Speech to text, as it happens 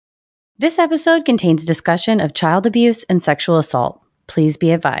This episode contains discussion of child abuse and sexual assault. Please be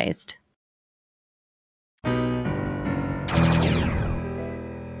advised.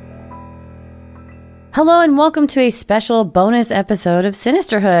 Hello and welcome to a special bonus episode of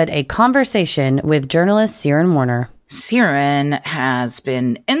Sinisterhood, a conversation with journalist Syran Warner. Syran has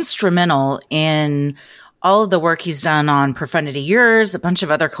been instrumental in all of the work he's done on Profundity Yours, a bunch of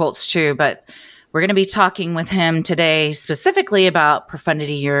other cults too, but we're going to be talking with him today specifically about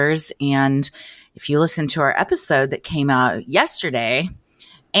Profundity Yours. And if you listen to our episode that came out yesterday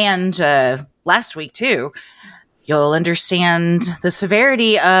and last week too, you'll understand the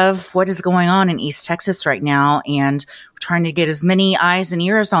severity of what is going on in East Texas right now. And we're trying to get as many eyes and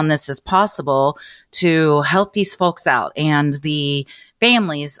ears on this as possible to help these folks out and the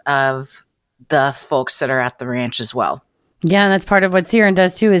families of the folks that are at the ranch as well. Yeah, and that's part of what Syran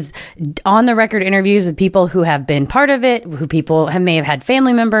does too, is on the record interviews with people who have been part of it, who may have had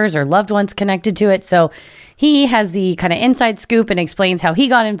family members or loved ones connected to it. So he has the kind of inside scoop and explains how he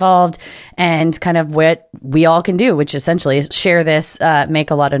got involved and kind of what we all can do, which essentially is share this,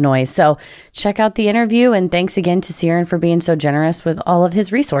 make a lot of noise. So check out the interview, and thanks again to Syran for being so generous with all of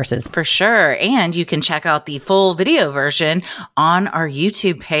his resources. For sure. And you can check out the full video version on our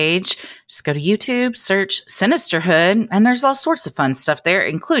YouTube page. Just go to YouTube, search Sinisterhood, and there's all sorts of fun stuff there,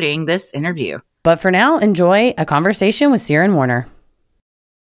 including this interview. But for now, enjoy a conversation with Syran Warner.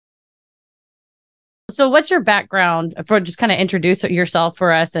 So what's your background? For just kind of introduce yourself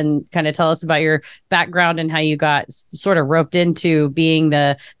for us and kind of tell us about your background and how you got sort of roped into being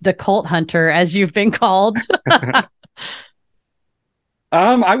the cult hunter, as you've been called.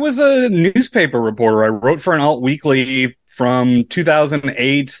 I was a newspaper reporter. I wrote for an alt weekly from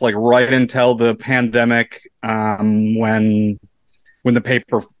 2008, like right until the pandemic, when the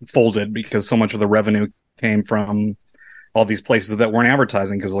paper folded because so much of the revenue came from all these places that weren't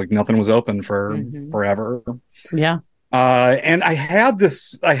advertising because like nothing was open for forever. Yeah. And I had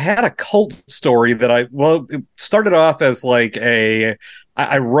a cult story that it started off as like I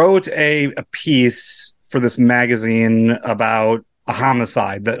wrote a piece for this magazine about a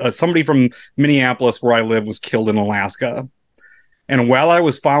homicide that somebody from Minneapolis, where I live, was killed in Alaska. And while I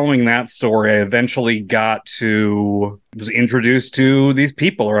was following that story, I eventually was introduced to these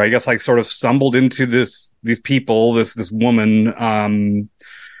people, or I guess I sort of stumbled into these people, this woman,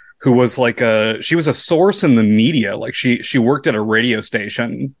 who was she was a source in the media. Like she worked at a radio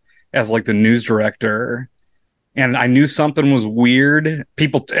station as like the news director. And I knew something was weird.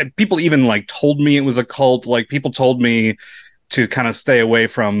 People even like told me it was a cult. Like people told me to kind of stay away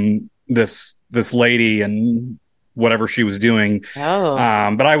from this lady and whatever she was doing. Oh.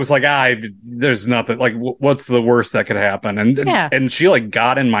 But I was like, there's nothing, like, what's the worst that could happen? And she like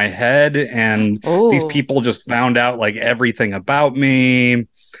got in my head, and these people just found out like everything about me.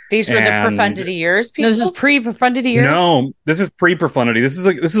 These were the Profundity Years people? This is pre-Profundity Years? No, this is pre-Profundity. This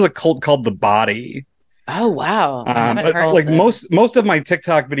is a cult called The Body. Oh, wow. Like most of my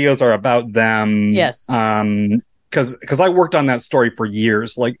TikTok videos are about them. Yes. Because I worked on that story for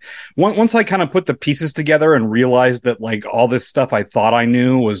years. Like once I kind of put the pieces together and realized that like all this stuff I thought I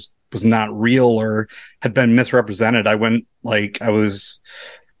knew was not real or had been misrepresented, I was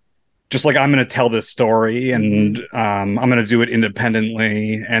just like, I'm going to tell this story and I'm going to do it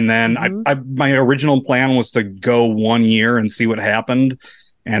independently. And then my original plan was to go 1 year and see what happened.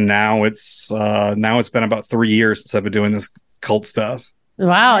 And now it's been about 3 years since I've been doing this cult stuff.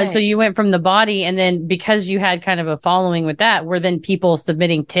 Wow. Nice. And so you went from the body, and then because you had kind of a following with that, were then people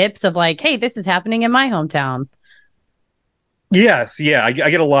submitting tips of like, hey, this is happening in my hometown? Yes. Yeah. I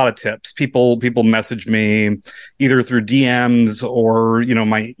get a lot of tips. People message me either through DMs or,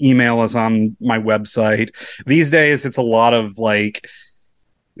 my email is on my website. These days, it's a lot of like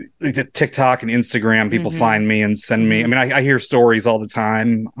TikTok and Instagram. People find me and send me. I mean, I hear stories all the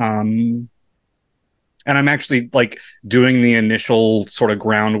time. And I'm actually like doing the initial sort of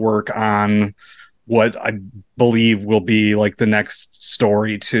groundwork on what I believe will be like the next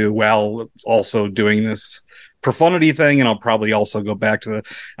story too, while also doing this profundity thing. And I'll probably also go back to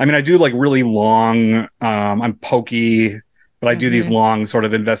I do like really long, I'm pokey, but I do these long sort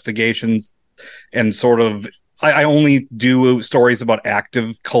of investigations and sort of, I only do stories about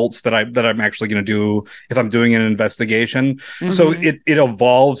active cults that I'm actually going to do if I'm doing an investigation. So it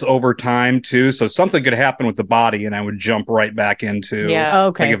evolves over time too. So something could happen with the body, and I would jump right back into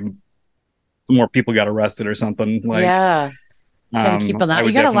okay. Like if more people got arrested or something. Like keep an eye.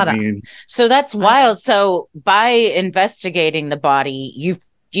 You got a lot of. So that's wild. So by investigating the body,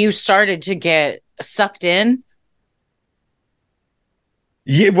 you started to get sucked in.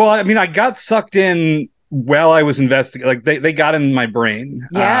 Yeah, well, I mean, I got sucked in while I was investigating, like they got in my brain.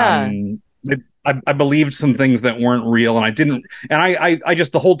 Yeah. I believed some things that weren't real, and I didn't. And I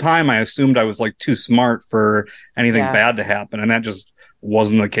just the whole time I assumed I was like too smart for anything bad to happen, and that just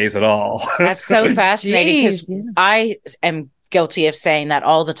wasn't the case at all. That's so fascinating because Jeez, yeah. I am guilty of saying that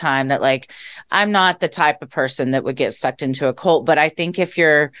all the time, that like I'm not the type of person that would get sucked into a cult, but I think if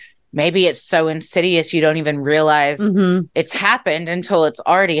you're, maybe it's so insidious you don't even realize it's happened until it's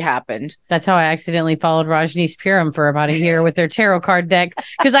already happened. That's how I accidentally followed Rajneesh Purim for about a year with their tarot card deck,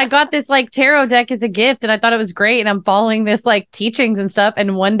 because I got this like tarot deck as a gift and I thought it was great, and I'm following this like teachings and stuff,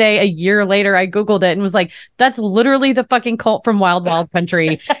 and one day a year later I googled it and was like, that's literally the fucking cult from Wild Wild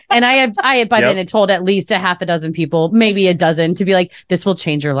Country. And I had by then had told at least a half a dozen people, maybe a dozen, to be like, this will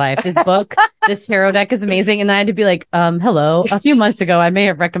change your life, this book, this tarot deck is amazing. And I had to be like, hello, a few months ago I may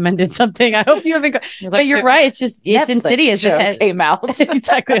have recommended something. I hope you haven't. But you're right. It's just it's Netflix insidious. show It came out.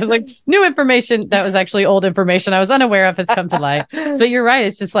 exactly. I was like, new information that was actually old information I was unaware of has come to light. But you're right.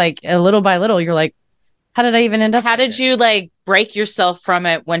 It's just like a little by little. You're like, how did I even end up? How did you like break yourself from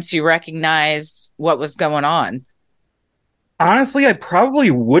it once you recognized what was going on? Honestly, I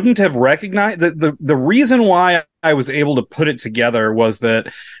probably wouldn't have recognized the reason why I was able to put it together was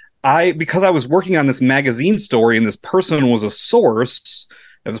that because I was working on this magazine story and this person was a source.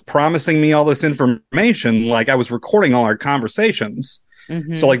 It was promising me all this information. Like I was recording all our conversations.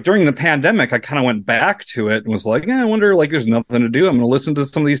 So like during the pandemic, I kind of went back to it and was like, I wonder, like, there's nothing to do. I'm going to listen to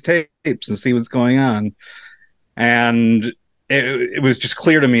some of these tapes and see what's going on. And it was just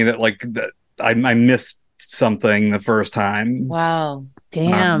clear to me that like that I missed something the first time. Wow.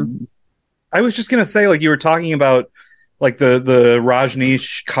 Damn. I was just going to say, like, you were talking about like the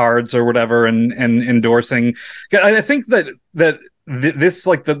Rajneesh cards or whatever and endorsing. I think that this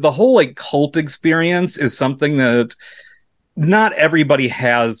like the whole like cult experience is something that not everybody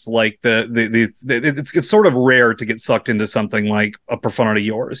has. Like it's sort of rare to get sucked into something like a persona of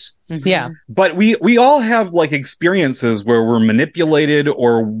yours. Yeah. But we all have like experiences where we're manipulated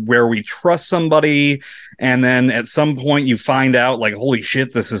or where we trust somebody, and then at some point you find out like, holy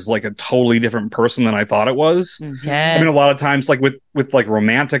shit, this is like a totally different person than I thought it was. Yes. I mean, a lot of times like with like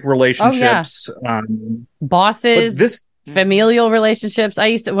romantic relationships, bosses, this familial relationships.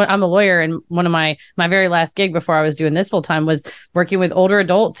 I'm a lawyer, and one of my very last gig before I was doing this full time was working with older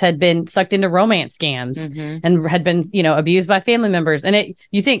adults had been sucked into romance scams and had been, abused by family members. And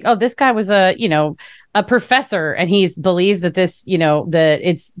you think, oh, this guy was a professor, and he believes that this, that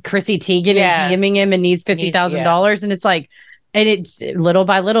it's Chrissy Teigen is DMing him and needs $50,000. And it's like, and it's little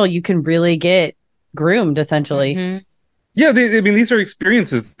by little, you can really get groomed essentially. Yeah. I mean, these are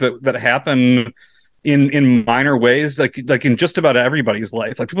experiences that happen in minor ways, like in just about everybody's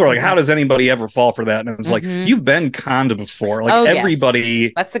life. Like people are like, how does anybody ever fall for that? And it's like, you've been conned before. Like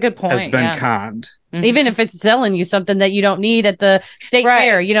everybody that's a good point. Has been conned. Even if it's selling you something that you don't need at the state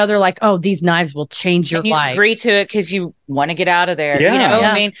fair, they're like, oh, these knives will change your life. You agree to it because you want to get out of there. Yeah.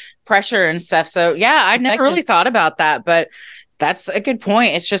 I mean, pressure and stuff. So yeah, I never really thought about that, but that's a good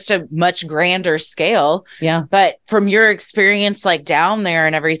point. It's just a much grander scale. Yeah. But from your experience, like down there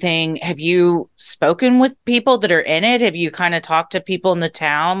and everything, have you spoken with people that are in it? Have you kind of talked to people in the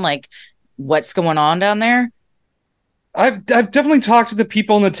town? Like what's going on down there? I've definitely talked to the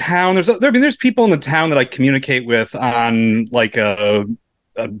people in the town. There's people in the town that I communicate with on like a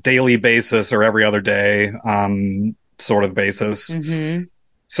daily basis or every other day, sort of basis.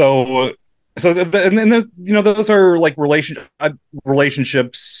 So and those are like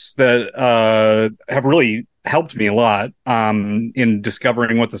relationships that have really helped me a lot in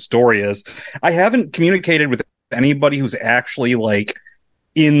discovering what the story is. I haven't communicated with anybody who's actually like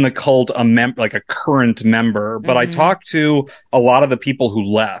in the cult, like a current member, but I talked to a lot of the people who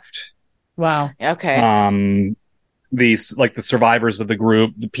left. Wow. Okay. These like the survivors of the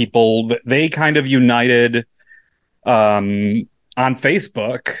group, the people that they kind of united on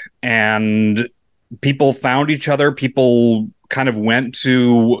Facebook, and people found each other. People kind of went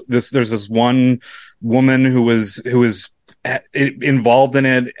to this. There's this one woman who was involved in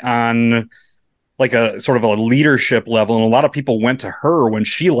it on like a sort of a leadership level, and a lot of people went to her when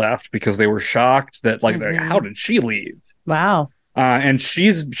she left because they were shocked that like, how did she leave? Wow. And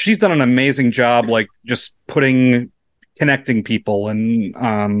she's done an amazing job, like just connecting people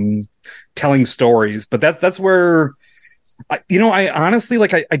and telling stories. But that's where. I honestly,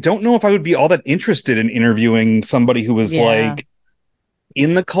 like, I don't know if I would be all that interested in interviewing somebody who was like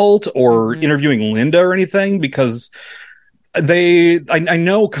in the cult or interviewing Linda or anything, because I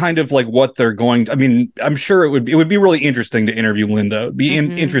know kind of like what they're going to, I mean, I'm sure it would be really interesting to interview Linda. It'd be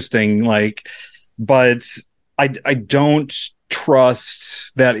interesting, like, but I don't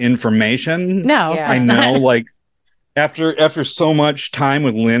trust that information. No, Yeah. I know, like after so much time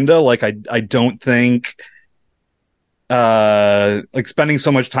with Linda, like I don't think like spending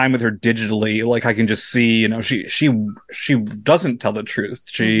so much time with her digitally, like I can just see, she doesn't tell the truth.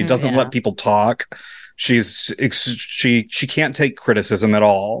 She doesn't let people talk. She can't take criticism at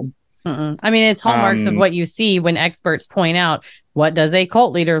all. I mean, it's hallmarks of what you see when experts point out, what does a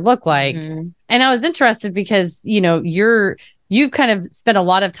cult leader look like? And I was interested because, you've kind of spent a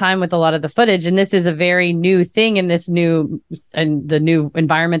lot of time with a lot of the footage, and this is a very new thing in this new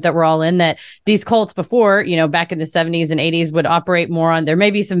environment that we're all in, that these cults before, back in the 70s and 80s would operate more on, there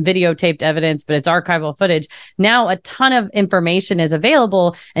may be some videotaped evidence, but it's archival footage. Now a ton of information is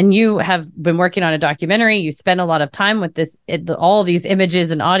available, and you have been working on a documentary. You spend a lot of time with all these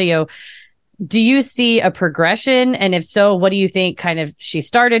images and audio. Do you see a progression? And if so, what do you think kind of she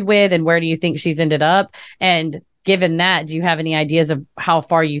started with, and where do you think she's ended up? And given that, do you have any ideas of how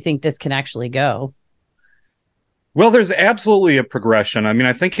far you think this can actually go? Well, there's absolutely a progression. I mean,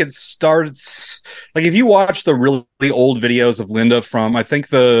 I think it starts, like, if you watch the really old videos of Linda from, I think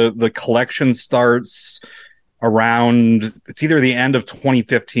the collection starts around, it's either the end of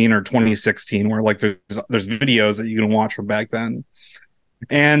 2015 or 2016, where like there's videos that you can watch from back then.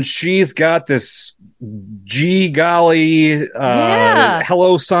 And she's got this gee golly,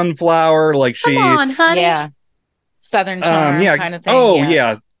 hello sunflower, like Come on, honey. Yeah. Southern charm kind of thing. Oh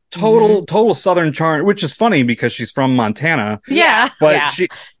yeah. Total Southern charm, which is funny because she's from Montana. Yeah. But she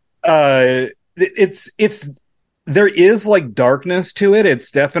it's there is like darkness to it.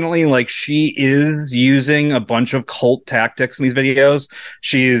 It's definitely like she is using a bunch of cult tactics in these videos.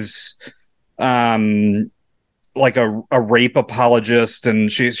 She's like a rape apologist, and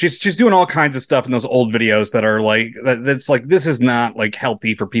she's doing all kinds of stuff in those old videos that are like that's like, this is not like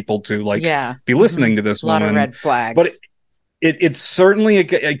healthy for people to like be listening to this woman. A lot of red flags. But it certainly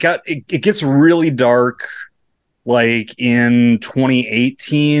it gets really dark like in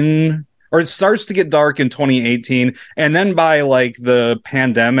 2018, or it starts to get dark in 2018, and then by like the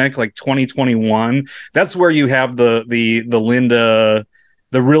pandemic, like 2021, that's where you have the Linda,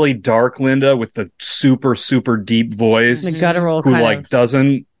 the really dark Linda with the super, super deep voice. The guttural who kind like of.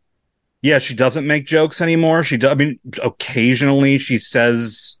 she doesn't make jokes anymore. I mean, occasionally she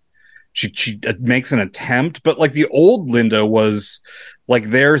says, she makes an attempt, but like the old Linda was like,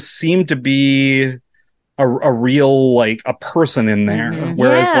 there seemed to be a real, like a person in there.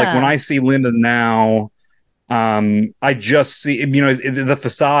 Whereas like when I see Linda now, I just see, the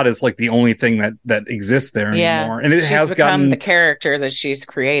facade is like the only thing that exists there anymore. And she's has become the character that she's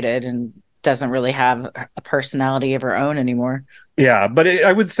created and doesn't really have a personality of her own anymore. Yeah, but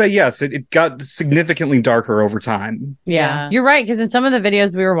I would say, yes, it got significantly darker over time. Yeah. You're right. Because in some of the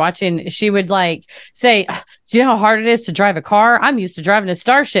videos we were watching, she would like say, do you know how hard it is to drive a car? I'm used to driving a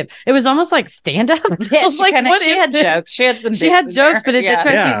Starship. It was almost like stand up. Yeah, she had jokes. She had jokes, but it's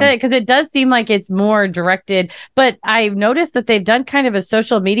interesting you said it, because it does seem like it's more directed. But I've noticed that they've done kind of a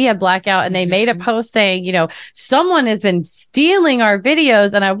social media blackout, and they made a post saying, someone has been stealing our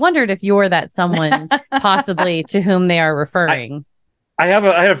videos. And I wondered if you're that someone possibly to whom they are referring. I have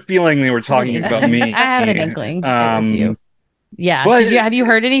a feeling they were talking about me. I have an inkling. It was you. Yeah. But, have you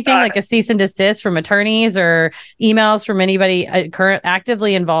heard anything like a cease and desist from attorneys or emails from anybody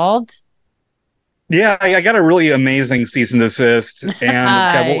actively involved? Yeah, I got a really amazing cease and desist, and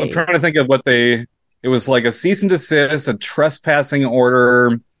I'm trying to think of it was like a cease and desist, a trespassing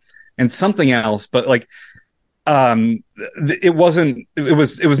order, and something else. But like, it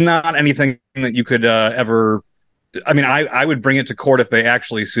was not anything that you could ever. I mean, I would bring it to court if they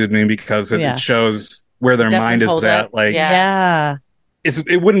actually sued me, because it shows where their mind is at. Like,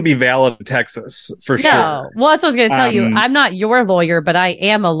 it wouldn't be valid in Texas for sure. Well, that's what I was going to tell you. I'm not your lawyer, but I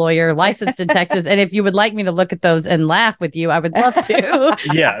am a lawyer licensed in Texas. And if you would like me to look at those and laugh with you, I would love to.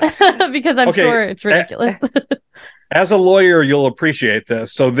 Yes. Because I'm sure it's ridiculous. As a lawyer, you'll appreciate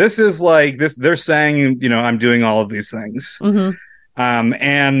this. So this is like this. They're saying, I'm doing all of these things.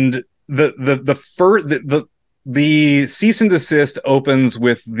 And the cease and desist opens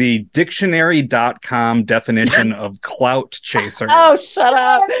with the dictionary.com definition of clout chaser. Oh, shut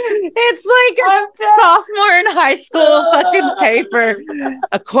up. It's like a sophomore in high school fucking paper.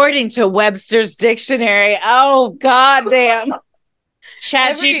 According to Webster's dictionary. Oh, goddamn.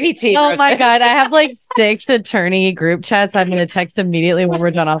 Chat GPT. Oh my God. I have like 6 attorney group chats. I'm going to text immediately when we're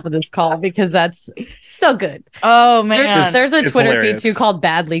done off of this call because that's so good. Oh man. There's a It's Twitter hilarious. feed too called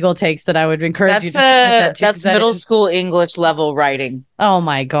Bad Legal Takes that I would encourage you to submit that to. That's middle school English level writing. Oh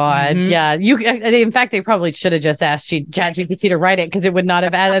my God. Mhm. Yeah. In fact, they probably should have just asked ChatGPT to write it because it would not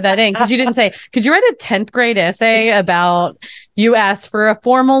have added that in. Because you didn't say, could you write a 10th grade essay about you asked for a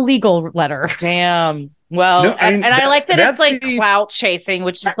formal legal letter? Damn. Well, No, I mean, and I like that it's that's like the- clout chasing,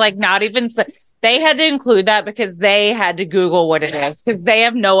 which is like not even. They had to include that because they had to Google what it is because they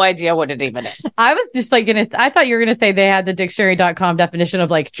have no idea what it even is. I was just like, I thought you were going to say they had the dictionary.com definition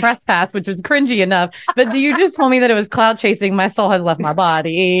of like trespass, which was cringy enough. But you just told me that it was clout chasing. My soul has left my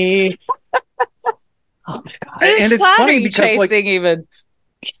body. Oh my God. And it's funny because chasing like even.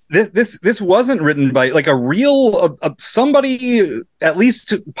 this wasn't written by like a real somebody at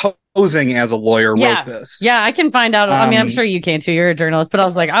least posing as a lawyer wrote this. Yeah, I can find out. I mean, I'm sure you can too. You're a journalist, but I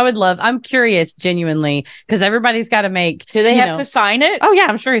was like, I'm curious genuinely because everybody's got to make. Do they have to sign it? Oh yeah,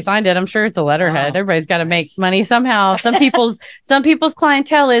 I'm sure he signed it. I'm sure it's a letterhead. Everybody's got to make money somehow. Some people's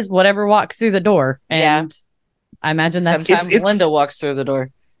clientele is whatever walks through the door, and I imagine that's sometimes Linda walks through the door.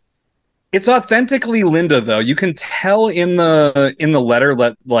 It's authentically Linda, though. You can tell in the letter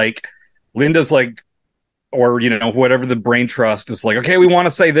that like Linda's like, or whatever the brain trust is like. Okay, we want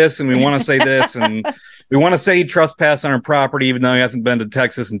to say this and we want to say this and we want to say he trespassed on our property, even though he hasn't been to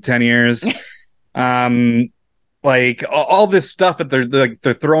Texas in 10 years. Like all this stuff that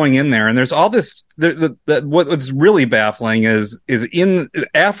they're throwing in there, and there's all this. What's really baffling is in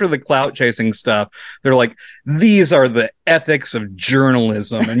after the clout chasing stuff, they're like, these are the ethics of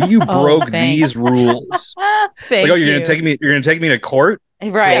journalism, and you broke these rules. Like, you're gonna take me to court,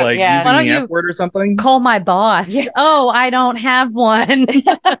 right? Like, yeah. using the F word or something. Call my boss. Yeah. Oh, I don't have one.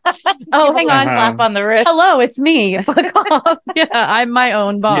 Oh, hang on. Slap on the wrist. Hello, it's me. Fuck off. Yeah, I'm my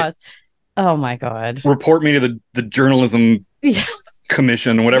own boss. Yeah. Oh my God. Report me to the journalism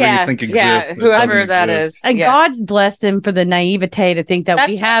commission, whatever you think exists. Yeah, whoever that is. And God's blessed them for the naivete to think that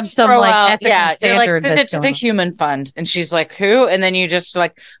we have some like ethical standard. You're like, send it to the Human Fund. And she's like, who? And then you just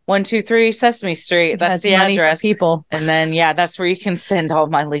like 123 Sesame Street. That's the address. People. And then, that's where you can send all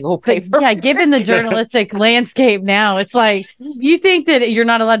my legal paper. Yeah, given the journalistic landscape now, it's like, you think that you're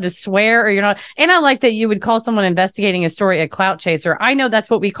not allowed to swear or you're not. And I like that you would call someone investigating a story a clout chaser. I know that's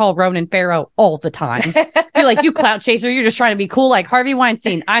what we call Ronan Farrow all the time. You're like, you clout chaser, you're just trying to be cool like Harvey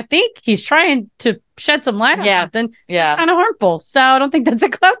Weinstein. I think he's trying to shed some light on something. Yeah. It's kind of harmful. So I don't think that's a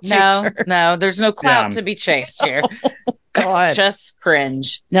clout chaser. No, there's no clout to be chased here. God. Just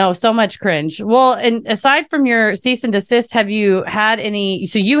cringe. No, so much cringe. Well, and aside from your cease and desist, have you had any?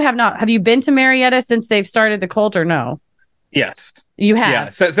 So you have not. Have you been to Marietta since they've started the cult or no? Yes. You have? Yeah.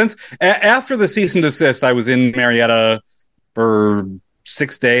 Since after the cease and desist, I was in Marietta for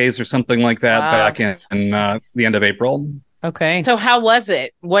 6 days or something like that back in the end of April. Okay. So how was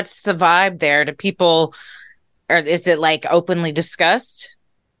it? What's the vibe there? Do people, or is it like openly discussed?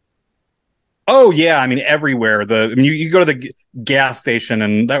 Oh yeah, I mean everywhere. You go to the gas station,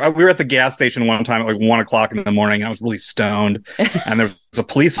 and we were at the gas station one time at like 1 o'clock in the morning. I was really stoned, and there was a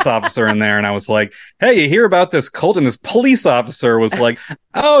police officer in there, and I was like, "Hey, you hear about this cult?" And this police officer was like,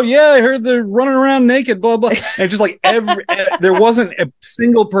 "Oh yeah, I heard they're running around naked, blah blah." And just like there wasn't a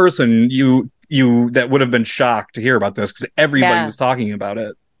single person that would have been shocked to hear about this because everybody was talking about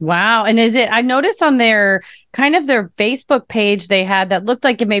it. Wow. And I noticed on their Facebook page they had that looked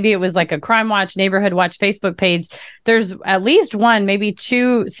like maybe it was like a Crime Watch, Neighborhood Watch Facebook page. There's at least one, maybe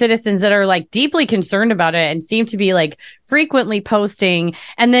 2 citizens that are like deeply concerned about it and seem to be like frequently posting.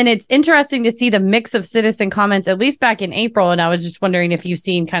 And then it's interesting to see the mix of citizen comments, at least back in April. And I was just wondering if you've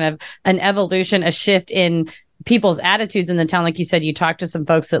seen kind of an evolution, a shift in people's attitudes in the town. Like you said, you talked to some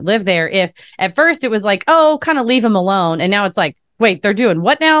folks that live there. If at first it was like, oh, kind of leave them alone. And now it's like, wait, they're doing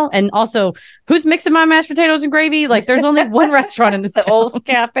what now? And also, who's mixing my mashed potatoes and gravy? Like, there's only one restaurant in the Old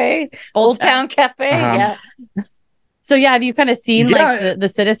Cafe, Old Town Cafe. Uh-huh. Yeah. So yeah, have you kind of seen like the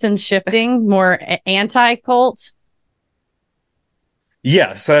citizens shifting more anti-cult?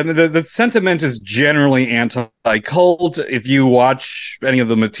 Yes, the sentiment is generally anti-cult. If you watch any of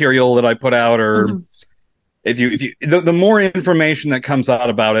the material that I put out, or if you the more information that comes out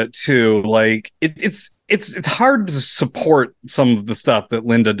about it too, like it's hard to support some of the stuff that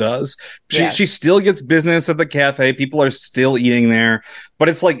Linda does. She still gets business at the cafe. People are still eating there, but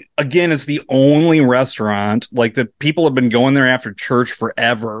it's like, again, it's the only restaurant like that people have been going there after church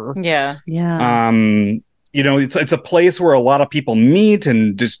forever. Yeah. It's a place where a lot of people meet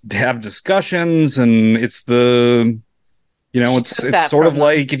and just have discussions, and it's it's sort of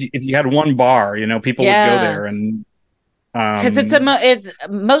like if you had one bar, people would go there, and Because it's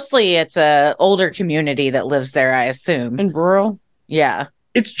mostly a older community that lives there, I assume. In rural? Yeah.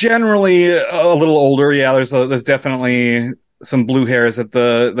 It's generally a little older. Yeah, there's definitely some blue hairs at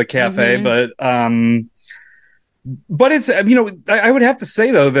the cafe, but it's, I would have to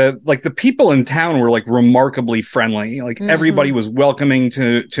say though that like the people in town were like remarkably friendly. Like everybody was welcoming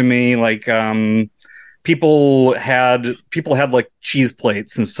to me. Like people had like cheese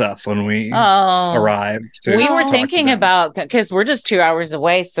plates and stuff when we arrived. We were thinking about, because we're just 2 hours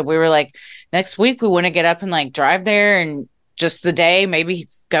away, so we were like, next week we want to get up and like drive there and just the day, maybe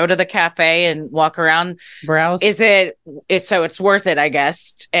go to the cafe and walk around, browse. So it's worth it, I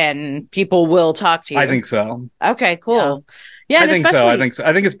guess, and people will talk to you. I think so. Okay, cool. Yeah, I think so. I think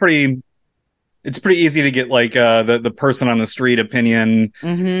it's pretty easy to get like the person on the street opinion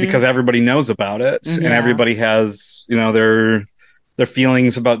because everybody knows about it and everybody has, their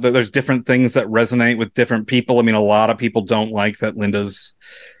feelings about there's different things that resonate with different people. I mean, a lot of people don't like that Linda's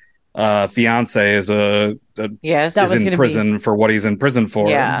fiance is in prison for what he's in prison for.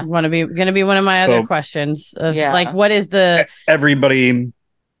 Yeah, going to be one of my other questions of like, what is the everybody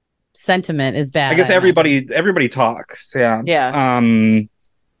sentiment is bad. I guess everybody talks. Yeah.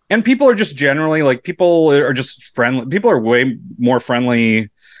 And people are just generally like, people are just friendly. People are way more friendly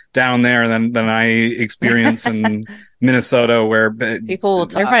down there than I experience in Minnesota, where everybody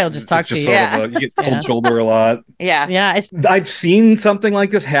will just talk to you. You get cold shoulder a lot. Yeah. I've seen something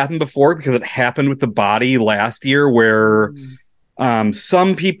like this happen before because it happened with the body last year, where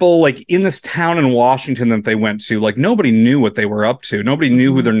some people like in this town in Washington that they went to, like nobody knew what they were up to. Nobody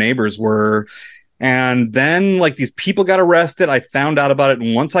knew who their neighbors were. And then like these people got arrested. I found out about it.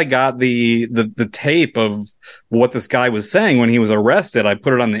 And once I got the tape of what this guy was saying when he was arrested, I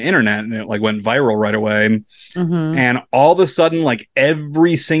put it on the internet and it like went viral right away. And all of a sudden, like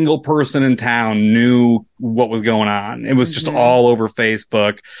every single person in town knew what was going on. It was just all over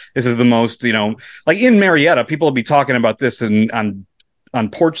Facebook. This is the most, like in Marietta, people will be talking about this on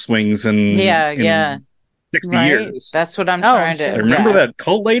porch swings and 60 years. That's what I'm trying to remember. That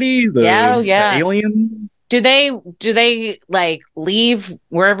cult lady, the alien. Do they like leave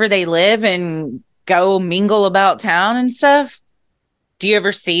wherever they live and go mingle about town and stuff? Did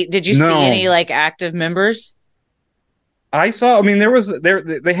you see any like active members? I mean,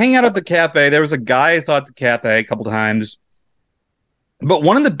 they hang out at the cafe. There was a guy I saw at the cafe a couple times. But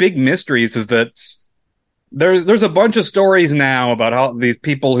one of the big mysteries is that there's a bunch of stories now about how these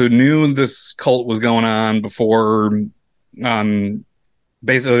people who knew this cult was going on before,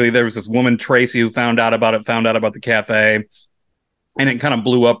 basically there was this woman, Tracy, who found out about the cafe, and it kind of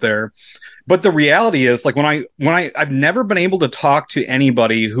blew up there. But the reality is, like, I've never been able to talk to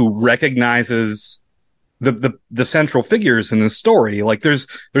anybody who recognizes the central figures in this story. Like there's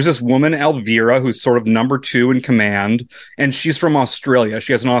this woman, Elvira, who's sort of number 2 in command, and she's from Australia.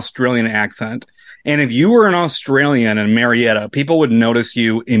 She has an Australian accent. And if you were an Australian in Marietta, people would notice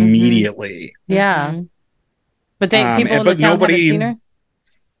you immediately. Yeah. But people in the town haven't seen her?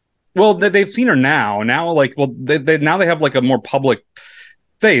 Well, they've seen her now. Now, like, they have like a more public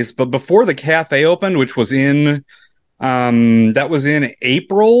face. But before the cafe opened, which was in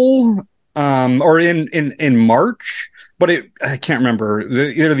April, or in March, but I can't remember.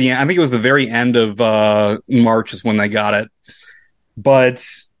 I think it was the very end of March is when they got it. But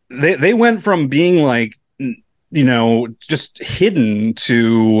they went from being like, just hidden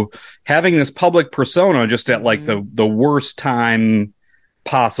to having this public persona just at like the worst time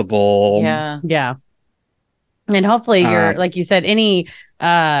possible. Yeah. And hopefully you're, like you said, any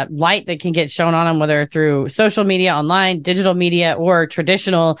light that can get shown on them, whether through social media, online, digital media, or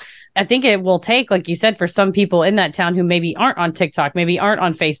traditional. I think it will take, like you said, for some people in that town who maybe aren't on TikTok, maybe aren't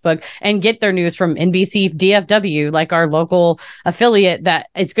on Facebook, and get their news from NBC DFW, like our local affiliate, that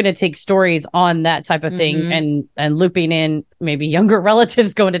it's going to take stories on that type of thing and looping in maybe younger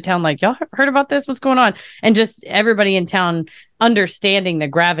relatives going to town, like, y'all heard about this? What's going on? And just everybody in town understanding the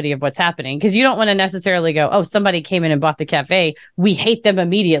gravity of what's happening. Because you don't want to necessarily go, oh, somebody came in and bought the cafe, we hate them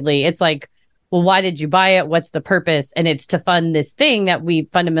immediately. It's like, well, why did you buy it? What's the purpose? And it's to fund this thing that we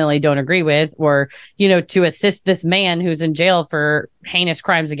fundamentally don't agree with, or, to assist this man who's in jail for heinous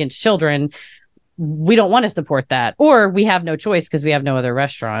crimes against children. We don't want to support that, or we have no choice because we have no other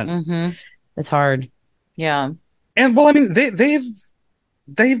restaurant. It's hard. Yeah. And well, I mean, they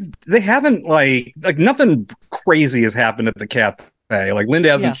haven't like nothing crazy has happened at the cafe. Like Linda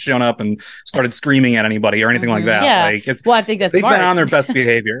hasn't shown up and started screaming at anybody or anything like that. Yeah. Like I think that's they've smart. been on their best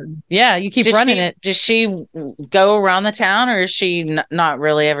behavior. Yeah, you keep running it. Does she go around the town, or is she not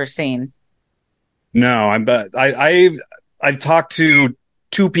really ever seen? No, I've talked to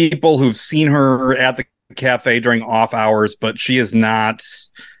 2 people who've seen her at the cafe during off hours, but she is not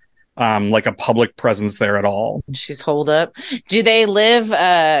like a public presence there at all. She's holed up. Do they live,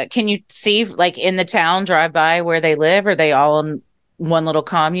 can you see like in the town, drive by where they live? Are they all in one little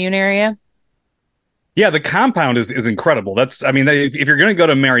commune area? Yeah, the compound is incredible. That's, I mean, if you're going to go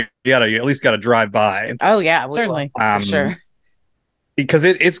to Marietta, you at least got to drive by. Oh yeah, Certainly. for sure. Because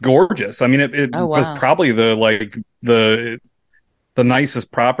it's gorgeous. I mean, it Oh, was wow. probably the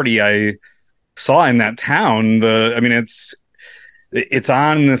nicest property I saw in that town. I mean, it's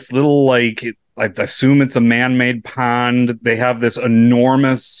on this little, like, I assume it's a man-made pond. They have this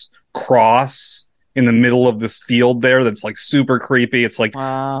enormous cross in the middle of this field there that's like super creepy. It's like,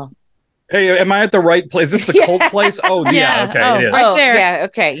 Wow. hey, am I at the right place? Is this the cult place? Oh, yeah, okay, Oh, it is. right there. Yeah,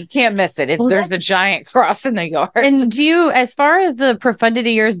 okay. You can't miss it. Well, There's a giant cross in the yard. And do you, as far as the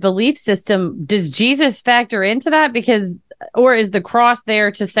profundity years belief system, does Jesus factor into that? Because, or is the cross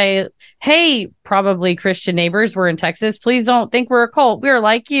there to say, hey, probably Christian neighbors, we're in Texas, please don't think we're a cult. We're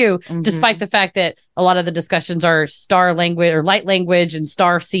like you, despite the fact that a lot of the discussions are star language or light language and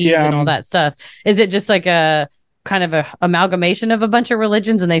star seeds and all that stuff. Is it just like a kind of a amalgamation of a bunch of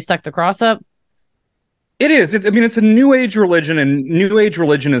religions and they stuck the cross up? It is. I mean, it's a New Age religion, and New Age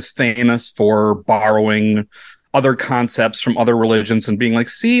religion is famous for borrowing other concepts from other religions and being like,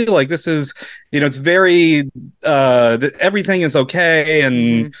 see, like, this is, it's very, everything is okay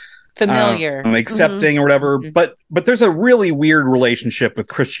and familiar, accepting or whatever. But there's a really weird relationship with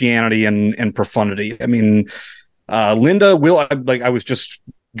Christianity and profundity. I mean, Linda I was just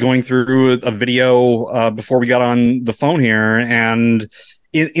going through a video before we got on the phone here, and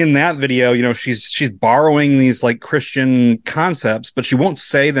in that video, she's borrowing these like Christian concepts, but she won't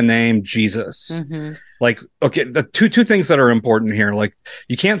say the name Jesus. Like, okay, the two things that are important here, like,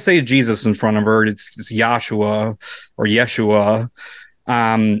 you can't say Jesus in front of her. It's Yahshua or Yeshua.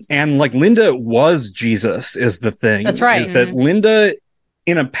 And like, Linda was Jesus is the thing. That's right. Is that Linda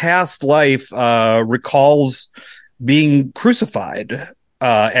in a past life recalls being crucified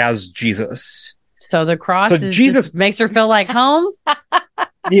as Jesus. So the cross Jesus just makes her feel like home.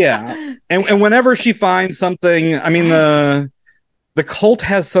 Yeah. And whenever she finds something, I mean, the cult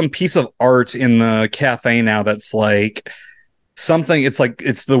has some piece of art in the cafe now that's like something,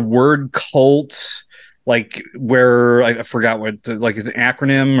 it's the word cult, like, where I forgot what, like, an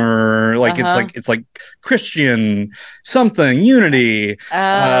acronym or like, it's like Christian something, unity,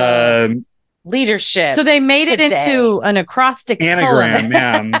 leadership. So they made it into an acrostic anagram. Poem.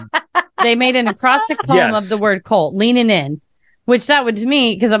 Yeah. They made an acrostic poem of the word cult, leaning in. Which that would, to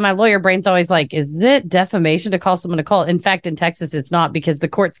me, because my lawyer brain's always like, is it defamation to call someone a cult? In fact, in Texas, it's not, because the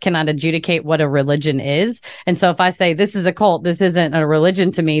courts cannot adjudicate what a religion is. And so if I say this is a cult, this isn't a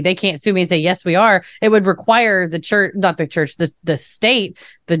religion to me, they can't sue me and say, yes, we are. It would require the church, not the church, the state,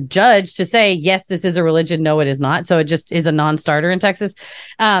 the judge to say, yes, this is a religion. No, it is not. So it just is a non-starter in Texas.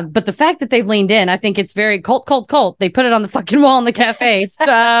 But the fact that they've leaned in, I think it's very cult. They put it on the fucking wall in the cafe.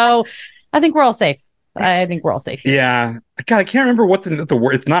 So I think we're all safe. Yeah. God, I can't remember what the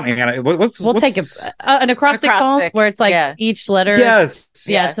word. It's not Anna. We'll take an acrostic poem where it's like each letter. Yes.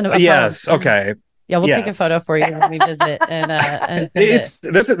 Yeah. It's yes. Okay. Yeah, we'll take a photo for you when we visit. And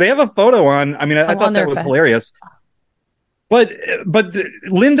they have a photo on. I mean, I thought that was hilarious. But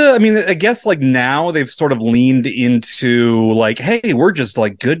Linda, I mean, I guess like now they've sort of leaned into like, hey, we're just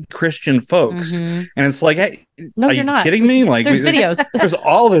like good Christian folks, and it's like, hey, no, are you're you not kidding me? Like, there's videos, there's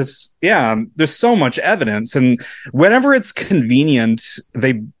all this, there's so much evidence, and whenever it's convenient,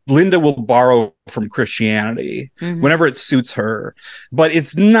 Linda will borrow from Christianity whenever it suits her. But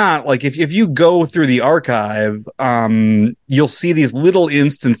it's not like if you go through the archive, you'll see these little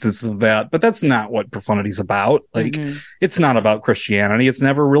instances of that, but that's not what profundity's about. Like, it's not about Christianity. It's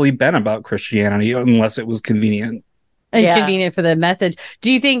never really been about Christianity unless it was convenient. Inconvenient for the message.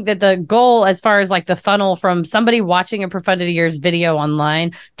 Do you think that the goal, as far as like the funnel from somebody watching a Profundity Years video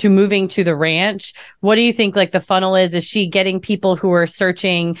online to moving to the ranch, what do you think like the funnel is? Is she getting people who are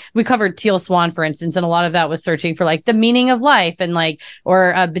searching? We covered Teal Swan, for instance, and a lot of that was searching for like the meaning of life, and like,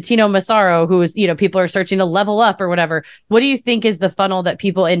 or Bettino Massaro, who is, people are searching to level up or whatever. What do you think is the funnel that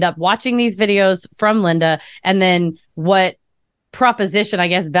people end up watching these videos from Linda? And then what proposition, I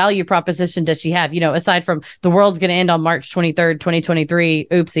guess, value proposition does she have, aside from the world's going to end on March 23rd, 2023?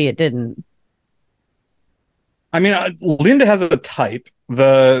 Oopsie, it didn't. I mean, Linda has a type.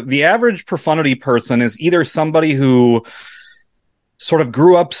 The average profundity person is either somebody who sort of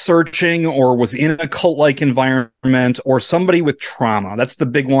grew up searching or was in a cult-like environment, or somebody with trauma. That's the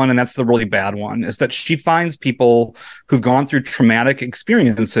big one, and that's the really bad one, is that she finds people who've gone through traumatic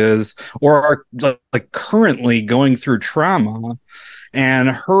experiences or are like currently going through trauma, And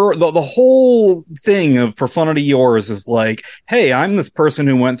the whole thing of Profundity Yours is like, hey, I'm this person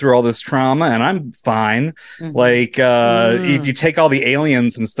who went through all this trauma and I'm fine. Mhm. Like, if you take all the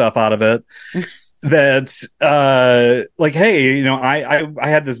aliens and stuff out of it, that like, hey, you know, I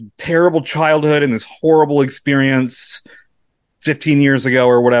had this terrible childhood and this horrible experience 15 years ago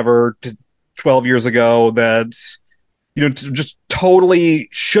or whatever, 12 years ago, that, you know, just totally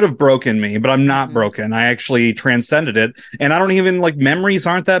should have broken me, but I'm not broken. I actually transcended it. And I don't even, like, memories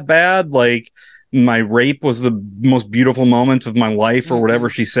aren't that bad. Like, my rape was the most beautiful moment of my life, or whatever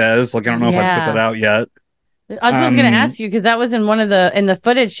she says. Like, I don't know if I put that out yet. I was going to ask you, because that was in the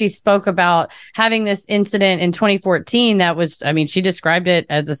footage. She spoke about having this incident in 2014 that was, I mean, she described it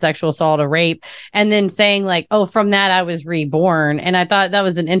as a sexual assault, a rape, and then saying like, oh, from that I was reborn. And I thought that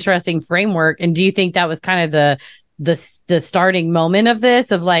was an interesting framework. And do you think that was kind of the starting moment of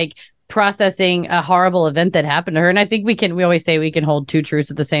this, of like processing a horrible event that happened to her? And I think we always say we can hold two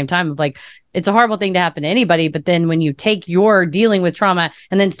truths at the same time, of like, it's a horrible thing to happen to anybody, but then when you take your dealing with trauma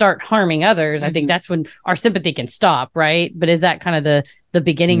and then start harming others, I think that's when our sympathy can stop, right? But is that kind of the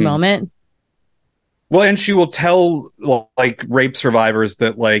beginning moment? Well, and she will tell, like, rape survivors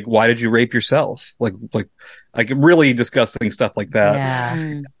that, like, why did you rape yourself? Like really disgusting stuff like that.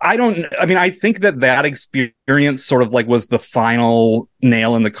 Yeah. I think that experience sort of like was the final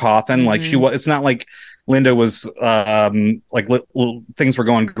nail in the coffin. Like, it's not like Linda was, things were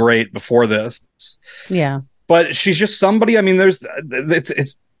going great before this. Yeah. But she's just somebody, I mean, there's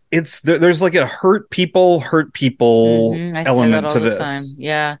like a hurt people element to this. Time.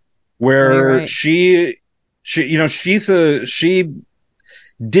 Yeah. Where she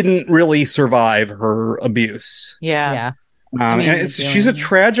didn't really survive her abuse. Yeah. And she's a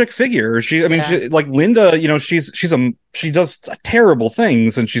tragic figure. She, like Linda, you know, she does terrible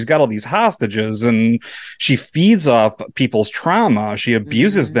things, and she's got all these hostages, and she feeds off people's trauma. She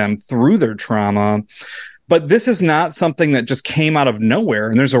abuses them through their trauma. But this is not something that just came out of nowhere.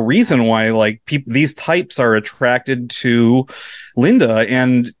 And there's a reason why, like, these types are attracted to Linda,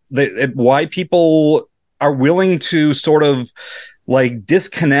 and why people are willing to sort of like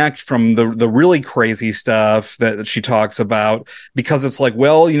disconnect from the really crazy stuff that she talks about, because it's like,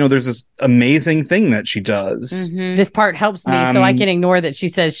 well, you know, there's this amazing thing that she does. This part helps me, so I can ignore that she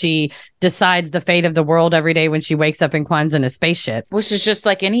says she decides the fate of the world every day when she wakes up and climbs in a spaceship, which is just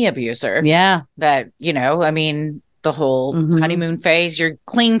like any abuser. Yeah. That, you know, I mean, the whole honeymoon phase, you're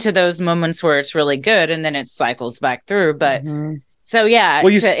cling to those moments where it's really good, and then it cycles back through. But so, yeah,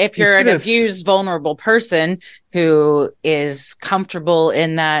 well, if you're an abused, vulnerable person who is comfortable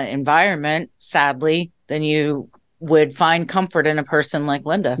in that environment, sadly, then you would find comfort in a person like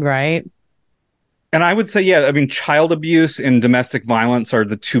Linda. Right. And I would say, yeah, I mean, child abuse and domestic violence are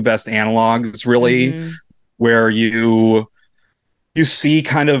the two best analogs, really, where you see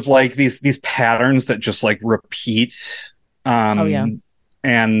kind of like these patterns that just like repeat. And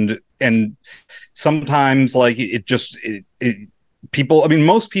sometimes like people, I mean,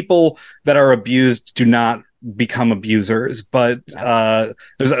 most people that are abused do not become abusers, but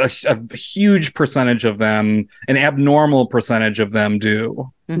there's a huge percentage of them, an abnormal percentage of them do.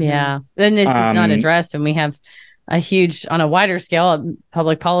 Yeah. And it's not addressed. And we have a huge, on a wider scale,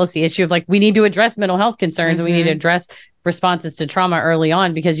 public policy issue of like, we need to address mental health concerns and we need to address responses to trauma early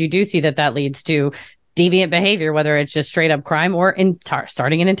on, because you do see that leads to deviant behavior, whether it's just straight up crime or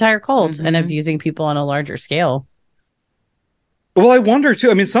starting an entire cult and abusing people on a larger scale. Well, I wonder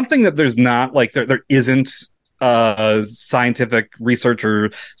too. I mean, something that there's not like there isn't scientific research or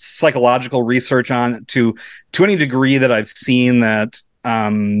psychological research on to any degree that I've seen that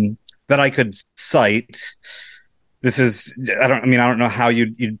I could cite. This is I don't know how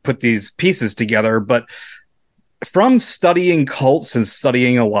you'd put these pieces together, but from studying cults and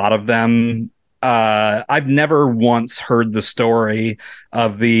studying a lot of them, I've never once heard the story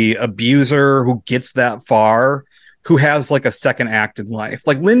of the abuser who gets that far, who has like a second act in life.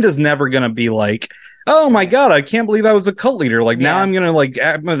 Like Linda's never going to be like, oh my God, I can't believe I was a cult leader. Like now I'm going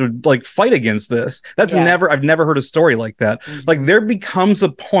to fight against this. I've never heard a story like that. Like there becomes a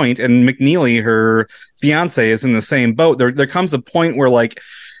point, and McNeely, her fiance, is in the same boat. There comes a point where like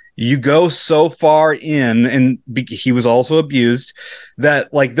you go so far in, and he was also abused,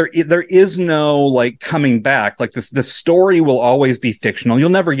 that like there is no like coming back. Like the story will always be fictional. You'll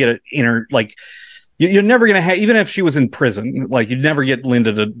never get it you're never going to have, even if she was in prison, like you'd never get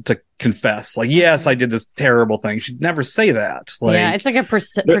Linda to confess. Like, yes, I did this terrible thing. She'd never say that. Like, yeah, it's like a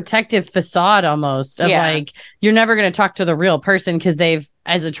protective facade almost of like, you're never going to talk to the real person because they've,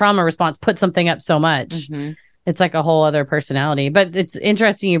 as a trauma response, put something up so much. it's like a whole other personality. But it's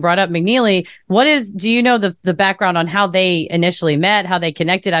interesting you brought up McNeely. Do you know the background on how they initially met, how they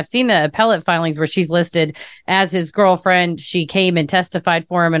connected? I've seen the appellate filings where she's listed as his girlfriend. She came and testified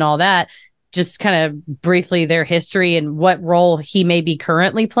for him and all that. Just kind of briefly their history and what role he may be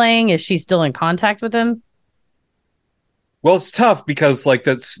currently playing. Is she still in contact with him? Well, it's tough because like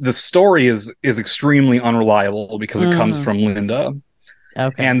the story is extremely unreliable because it comes from Linda.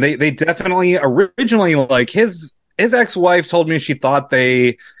 Okay. And they definitely originally, like his ex-wife told me she thought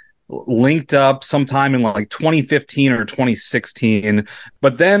they linked up sometime in like 2015 or 2016.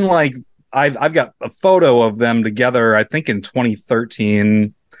 But then like I've got a photo of them together, I think in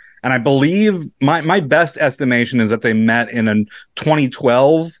 2013. And I believe my best estimation is that they met in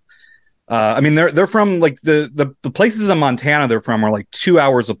 2012. I mean, they're from like the places in Montana they're from are like 2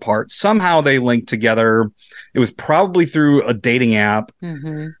 hours apart. Somehow they linked together. It was probably through a dating app.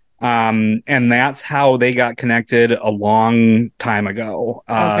 And that's how they got connected a long time ago.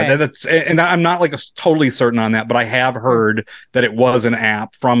 And I'm not like totally certain on that, but I have heard that it was an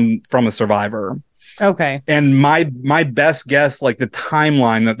app from a survivor. Okay. And my best guess, like the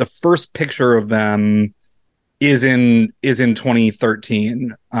timeline, that the first picture of them is in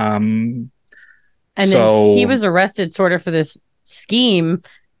 2013. And then he was arrested sort of for this scheme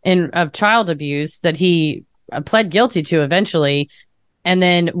of child abuse that he pled guilty to eventually. And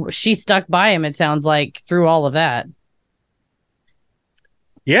then she stuck by him, it sounds like, through all of that.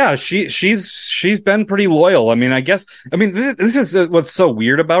 Yeah, she's been pretty loyal. I mean, this is what's so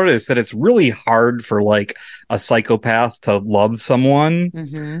weird about it is that it's really hard for like a psychopath to love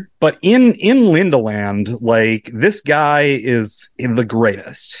someone. But in Lindaland, like this guy is the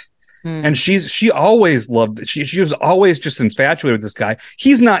greatest. And she always loved she was always just infatuated with this guy.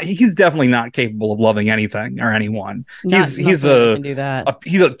 He's definitely not capable of loving anything or anyone. He's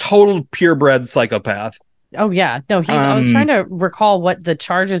a total purebred psychopath. Oh yeah. No, I was trying to recall what the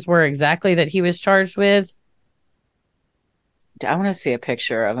charges were exactly that he was charged with. I want to see a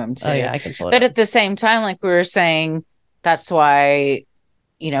picture of him too. Oh yeah, I can pull it But up. at the same time, like we were saying, that's why,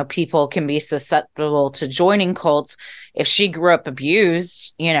 people can be susceptible to joining cults. If she grew up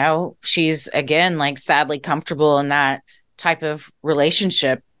abused, she's again, like sadly comfortable in that type of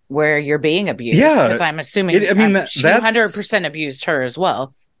relationship where you're being abused. Yeah. Because I'm assuming she 100% abused her as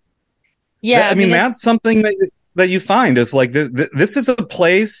well. Yeah. I mean that's something that you find is like this is a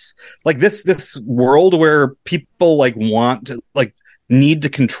place like this world where people like want to like need to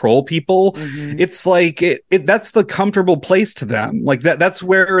control people. It's like that's the comfortable place to them. Like that's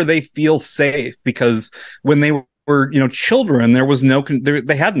where they feel safe, because when they were children, there was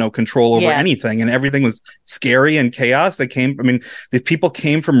they had no control over anything, and everything was scary and chaos. These people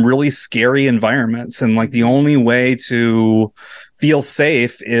came from really scary environments, and like the only way to feel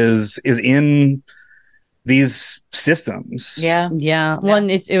safe is in these systems. Yeah. Well,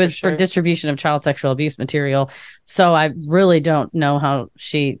 it was for distribution of child sexual abuse material. So I really don't know how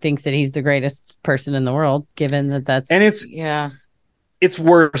she thinks that he's the greatest person in the world, given that's and it's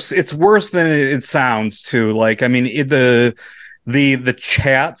worse. It's worse than it sounds too. Like, I mean, the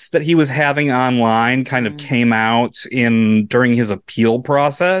chats that he was having online kind of came out during his appeal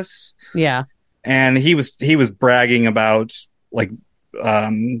process. Yeah. And he was bragging about like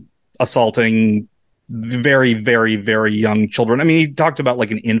assaulting very, very, very young children. I mean, he talked about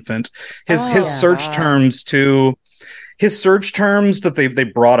like an infant. His search terms that they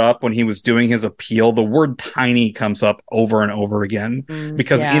brought up when he was doing his appeal, the word tiny comes up over and over again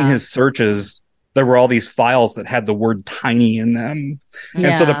because in his searches there were all these files that had the word tiny in them.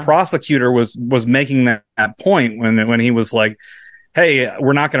 And so the prosecutor was making that point when he was like, hey,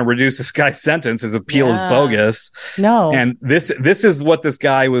 we're not going to reduce this guy's sentence. His appeal is bogus. No. And this is what this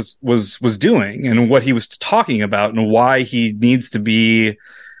guy was doing and what he was talking about and why he needs to be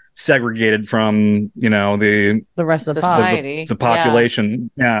segregated from, the rest of society, the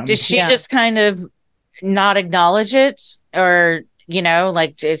population. Yeah. Did she just kind of not acknowledge it, or,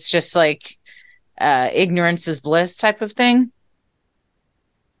 like it's just like ignorance is bliss type of thing?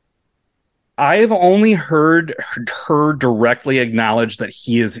 I've only heard her directly acknowledge that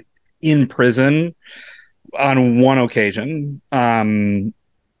he is in prison on one occasion. And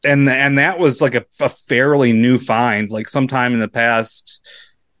that was like a fairly new find, like sometime in the past,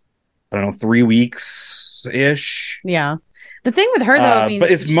 I don't know, 3 weeks ish. Yeah. The thing with her though,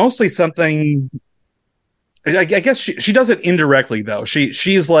 but it's mostly something, I guess she does it indirectly though.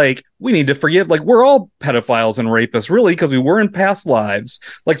 She's like, we need to forgive. Like, we're all pedophiles and rapists, really, because we were in past lives.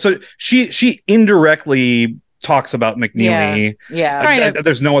 Like, so she indirectly talks about McNeely. Yeah.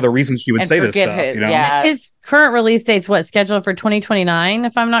 There's no other reason she would say this stuff. Yeah. His current release date's scheduled for 2029,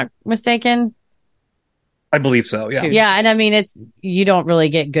 if I'm not mistaken. I believe so. Yeah. Yeah. And I mean, you don't really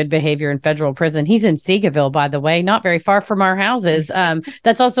get good behavior in federal prison. He's in Seagaville, by the way, not very far from our houses.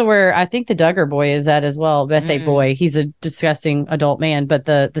 That's also where I think the Duggar boy is at as well. I say boy, he's a disgusting adult man, but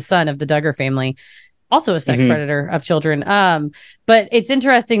the son of the Duggar family, also a sex predator of children. But it's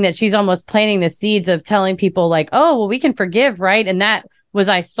interesting that she's almost planting the seeds of telling people like, oh, well, we can forgive, right? And that was,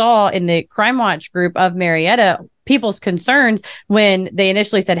 I saw in the Crime Watch group of Marietta, people's concerns when they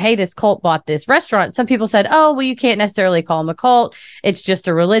initially said, hey, this cult bought this restaurant. Some people said, oh, well, you can't necessarily call them a cult. It's just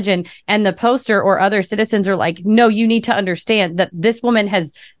a religion. And the poster or other citizens are like, no, you need to understand that this woman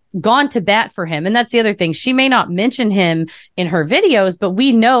has gone to bat for him. And that's the other thing. She may not mention him in her videos, but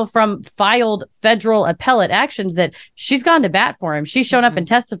we know from filed federal appellate actions that she's gone to bat for him. She's shown up and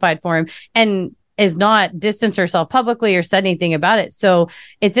testified for him and is not distanced herself publicly or said anything about it. So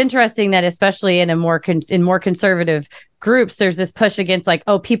it's interesting that especially in more conservative groups, there's this push against like,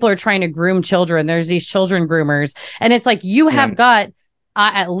 oh, people are trying to groom children. There's these children groomers. And it's like, you have got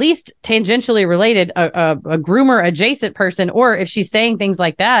at least tangentially related, a groomer adjacent person, or if she's saying things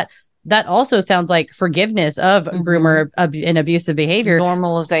like that, that also sounds like forgiveness of groomer and abusive behavior.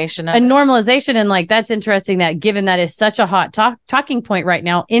 Normalization. And like, that's interesting that given that is such a hot talking point right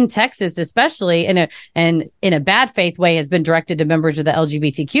now in Texas, especially in a bad faith way has been directed to members of the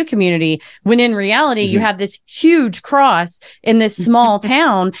LGBTQ community, when in reality, you have this huge cross in this small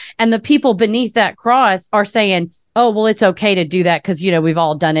town and the people beneath that cross are saying, oh, well, it's okay to do that because, we've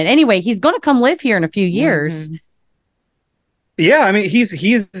all done it. Anyway, he's going to come live here in a few years. Yeah, I mean, he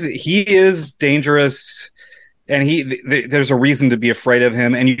is dangerous, and there's a reason to be afraid of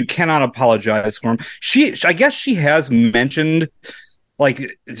him, and you cannot apologize for him. I guess she has mentioned,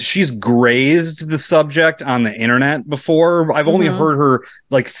 like, she's grazed the subject on the internet before. I've only heard her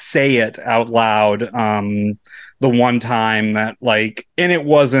like say it out loud. The one time that and it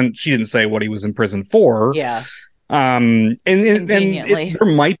wasn't. She didn't say what he was in prison for. Yeah. And there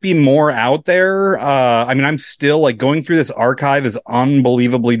might be more out there. I mean, I'm still like going through this archive is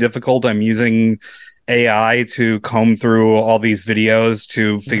unbelievably difficult. I'm using AI to comb through all these videos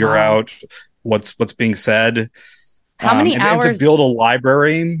to figure out what's being said. How many hours and to build a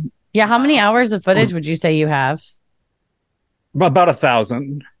library? Yeah, how many hours of footage would you say you have? About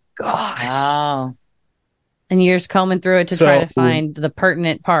 1,000. Gosh. Wow. And you're just combing through it to try to find the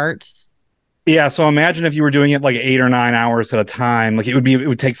pertinent parts. Yeah, so imagine if you were doing it like 8 or 9 hours at a time. Like it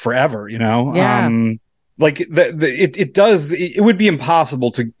would take forever, Yeah. Like it would be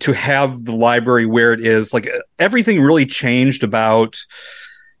impossible to have the library where it is. Like everything really changed about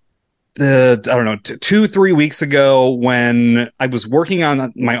I don't know, 2-3 weeks ago when I was working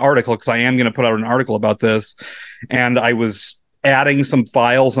on my article, because I am going to put out an article about this, and I was adding some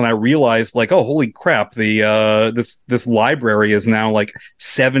files and I realized like, oh, holy crap, this library is now like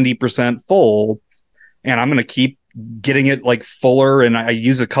 70% full, and I'm going to keep getting it like fuller. And I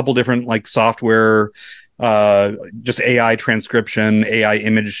use a couple different like software, just AI transcription, AI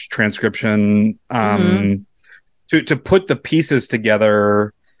image transcription, to put the pieces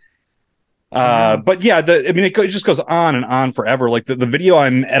together. But yeah, it just goes on and on forever. Like the video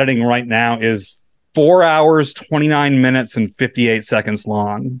I'm editing right now is 4 hours, 29 minutes, and 58 seconds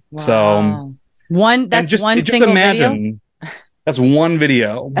long. Wow. So just imagine video? That's one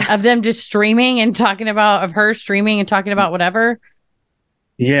video of them just streaming and talking about her streaming and talking about whatever.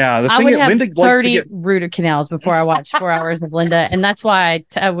 Yeah, I would have Linda 30 root canals before I watched 4 hours of Linda, and that's why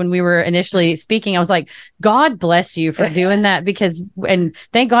when we were initially speaking, I was like, "God bless you for doing that," and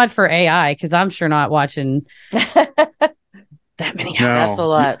thank God for AI, because I'm sure not watching that many hours. No. That's a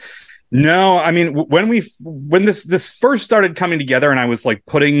lot. No, I mean when this first started coming together, and I was like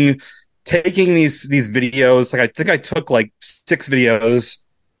taking these videos, like I think I took like 6 videos,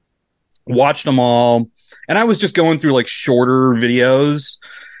 watched them all, and I was just going through like shorter videos,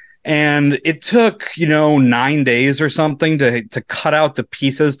 and it took 9 days or something to cut out the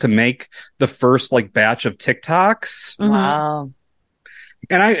pieces to make the first like batch of TikToks. Wow.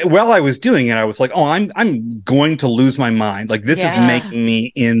 And while I was doing it, I was like, oh, I'm going to lose my mind. Like this is making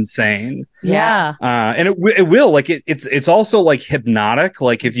me insane. Yeah. And it will, like it's also like hypnotic.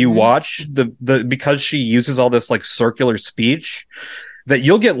 Like if you watch because she uses all this like circular speech, that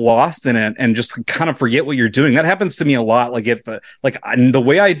you'll get lost in it and just kind of forget what you're doing. That happens to me a lot. Like the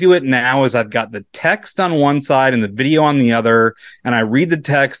way I do it now is I've got the text on one side and the video on the other, and I read the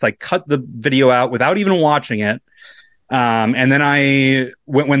text, I cut the video out without even watching it. And then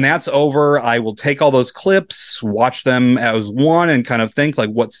when that's over, I will take all those clips, watch them as one, and kind of think like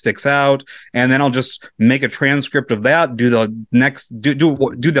what sticks out. And then I'll just make a transcript of that, do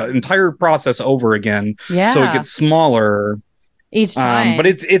the entire process over again. Yeah. So it gets smaller each time. But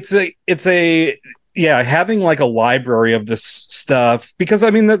it's yeah, having like a library of this stuff, because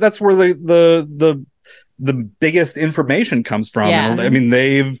I mean that's where the biggest information comes from. Yeah. And I mean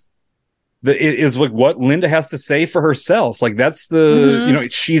it is like what Linda has to say for herself. Like that's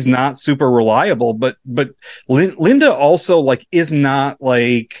she's not super reliable, but Linda also like is not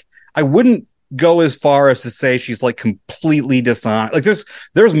like, I wouldn't go as far as to say she's like completely dishonest. Like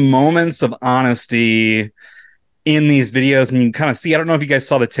there's moments of honesty in these videos, and you can kind of see, I don't know if you guys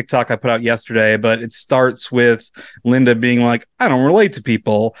saw the TikTok I put out yesterday, but it starts with Linda being like, I don't relate to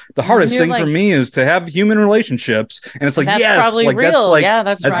people. The hardest thing for me is to have human relationships. And it's like, that's yes, probably like real. that's like,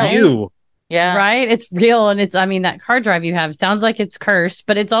 That's right. you. Yeah. Right. It's real. And it's, I mean, that hard drive you have sounds like it's cursed,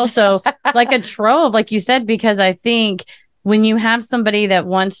 but it's also like a trove, like you said, because I think when you have somebody that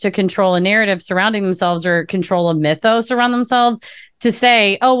wants to control a narrative surrounding themselves or control a mythos around themselves, to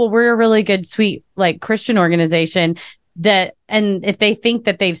say, oh, well, we're a really good, sweet, like Christian organization that, and if they think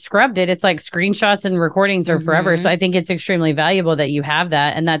that they've scrubbed it, it's like screenshots and recordings are forever. So I think it's extremely valuable that you have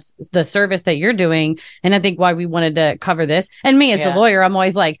that. And that's the service that you're doing. And I think why we wanted to cover this. And me as a lawyer, I'm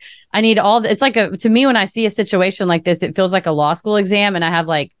always like, I need it's like to me, when I see a situation like this, it feels like a law school exam, and I have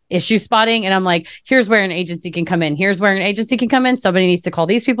like issue spotting, and I'm like, here's where an agency can come in. Here's where an agency can come in. Somebody needs to call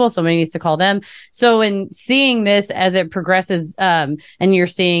these people. Somebody needs to call them. So in seeing this as it progresses, and you're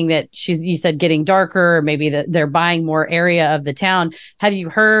seeing that you said getting darker, or maybe that they're buying more area of the town. Have you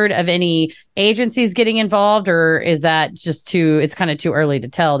heard of any agencies getting involved, or is that just it's kind of too early to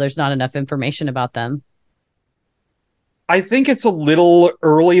tell? There's not enough information about them. I think it's a little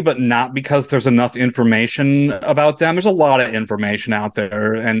early, but not because there's enough information about them. There's a lot of information out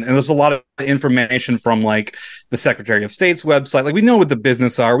there, and there's a lot of information from like the Secretary of State's website. Like we know what the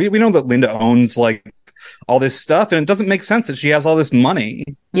business are. We know that Linda owns like all this stuff, and it doesn't make sense that she has all this money.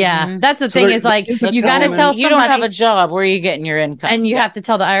 Yeah, that's the thing, is like, you got to tell somebody. You don't have a job. Where are you getting your income? And you have to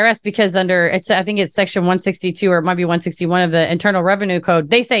tell the IRS, because I think it's section 162, or it might be 161 of the Internal Revenue Code.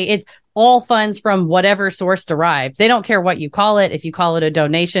 They say it's all funds from whatever source derived. They don't care what you call it. If you call it a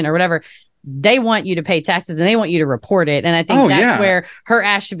donation or whatever, they want you to pay taxes and they want you to report it. And I think that's where her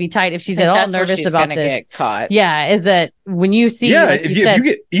ass should be tight if she's at all nervous about this. Get caught. Yeah, is that when you see, if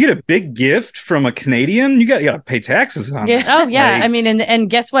you get a big gift from a Canadian, you got to pay taxes on it. Oh yeah, like, I mean, and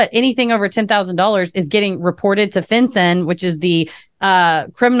guess what? Anything over $10,000 is getting reported to FinCEN, which is the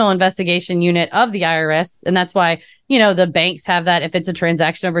criminal investigation unit of the IRS. And that's why, the banks have that. If it's a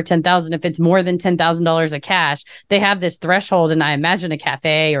transaction over 10,000, if it's more than $10,000 of cash, they have this threshold. And I imagine a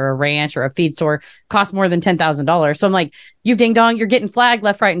cafe or a ranch or a feed store costs more than $10,000. So I'm like, you ding dong, you're getting flagged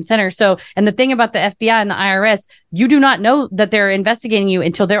left, right, and center. So, and the thing about the FBI and the IRS, you do not know that they're investigating you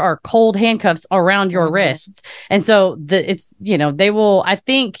until there are cold handcuffs around your wrists. And so they will, I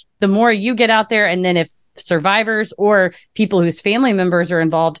think the more you get out there, and then if survivors or people whose family members are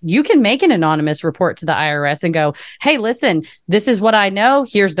involved, you can make an anonymous report to the IRS and go, hey, listen, this is what I know.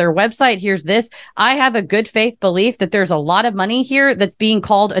 Here's their website. Here's this. I have a good faith belief that there's a lot of money here that's being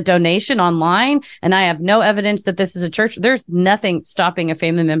called a donation online, and I have no evidence that this is a church. There's nothing stopping a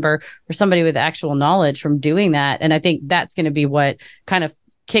family member or somebody with actual knowledge from doing that. And I think that's going to be what kind of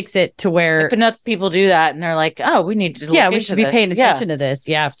kicks it to where if enough people do that and they're like, oh, we need to we should be paying attention to this.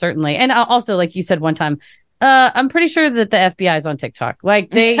 Yeah, certainly. And also, like you said one time, I'm pretty sure that the FBI is on TikTok.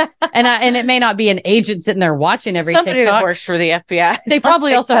 Like they and it may not be an agent sitting there watching every Somebody TikTok that works for the FBI. They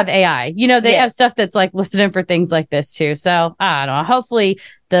probably also have AI. They have stuff that's like listed in for things like this too. So I don't know. Hopefully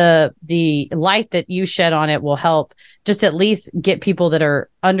the light that you shed on it will help just at least get people that are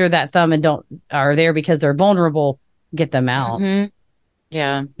under that thumb and are there because they're vulnerable, get them out. Mm-hmm.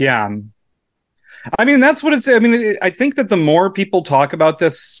 Yeah. Yeah. I mean, that's what it's. I mean, I think that the more people talk about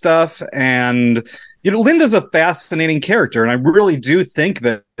this stuff, and Linda's a fascinating character, and I really do think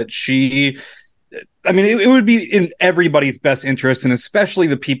that she. I mean, it would be in everybody's best interest, and especially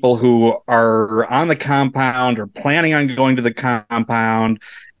the people who are on the compound or planning on going to the compound,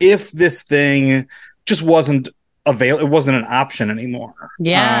 if this thing just wasn't available, it wasn't an option anymore.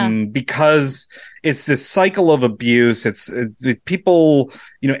 Yeah. Because it's this cycle of abuse. It's people,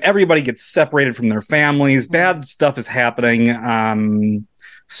 everybody gets separated from their families. Bad stuff is happening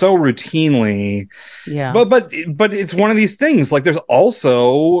so routinely. Yeah. But it's one of these things. Like there's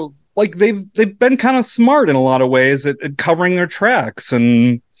also like they've been kind of smart in a lot of ways at covering their tracks.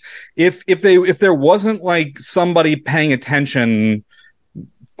 And if there wasn't like somebody paying attention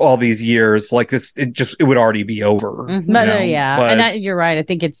all these years like this, it would already be over. Mm-hmm. And you're right. I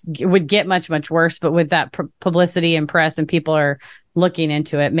think it would get much, much worse, but with that publicity and press and people are looking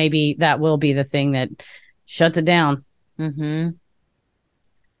into it, maybe that will be the thing that shuts it down.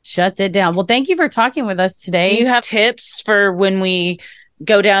 Shuts it down. Well, thank you for talking with us today. Do you have tips for when we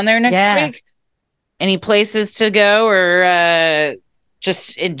go down there next week? Any places to go, or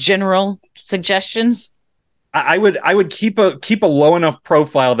just in general suggestions? I would keep a low enough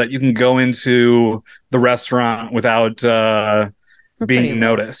profile that you can go into the restaurant without being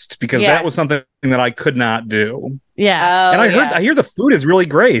noticed, because that was something that I could not do. Yeah. And I hear the food is really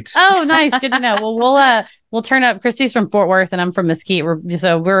great. Oh, nice. Good to know. Well, we'll turn up. Christy's from Fort Worth and I'm from Mesquite.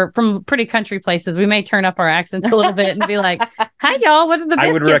 We're from pretty country places. We may turn up our accents a little bit and be like, "Hi, y'all. What are the biscuits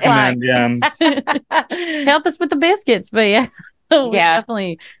I would recommend, like? Help us with the biscuits." But yeah. We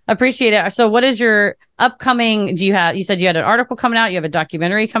definitely appreciate it. So what is your upcoming, you said you had an article coming out, you have a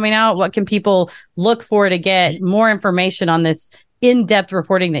documentary coming out. What can people look for to get more information on this in-depth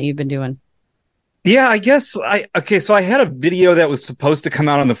reporting that you've been doing? Yeah, I guess so I had a video that was supposed to come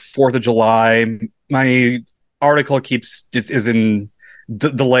out on the 4th of July. My article is in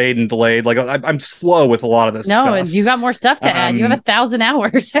delayed. Like I'm slow with a lot of this stuff. No, you got more stuff to add. You have 1,000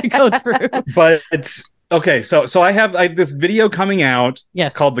 hours to go through. But okay, so I have this video coming out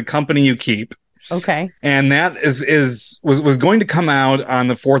called The Company You Keep. Okay. And that was going to come out on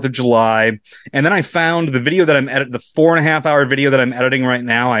the 4th of July. And then I found the video that the 4.5 hour video that I'm editing right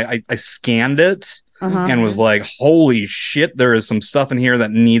now. I scanned it and was like, holy shit, there is some stuff in here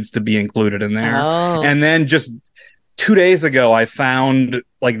that needs to be included in there. Oh. And then just 2 days ago, I found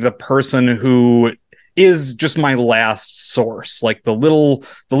like the person who is just my last source, like the little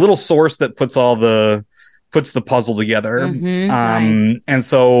source that puts the puzzle together. Nice. And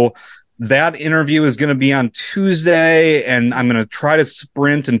so that interview is going to be on Tuesday, and I'm going to try to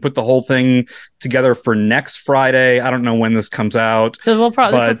sprint and put the whole thing together for next Friday. I don't know when this comes out. So this will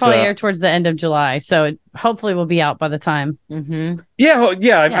probably air towards the end of July. So it hopefully will be out by the time. Mm-hmm.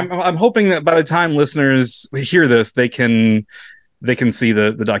 Yeah. I'm hoping that by the time listeners hear this, they can see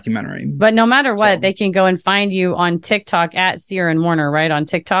the documentary. But no matter what, they can go and find you on TikTok at Syran Warner, right? On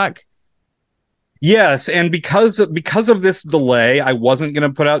TikTok. Yes, and because of this delay, I wasn't going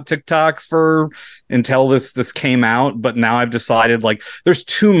to put out TikToks until this came out, but now I've decided like there's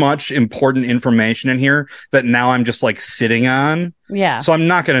too much important information in here that now I'm just like sitting on. Yeah. So I'm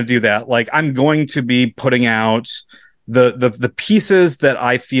not going to do that. Like I'm going to be putting out the pieces that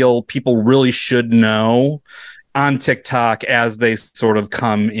I feel people really should know on TikTok as they sort of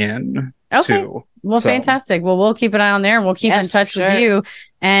come in. Okay. Well, fantastic. Well, we'll keep an eye on there and we'll keep in touch with you.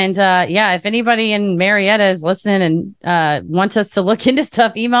 And if anybody in Marietta is listening and wants us to look into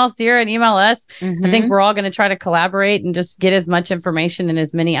stuff, email Syran and email us. Mm-hmm. I think we're all going to try to collaborate and just get as much information and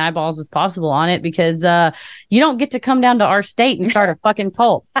as many eyeballs as possible on it, because you don't get to come down to our state and start a fucking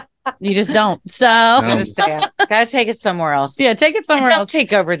cult. You just don't. So gotta take it somewhere else. Yeah, take it somewhere else.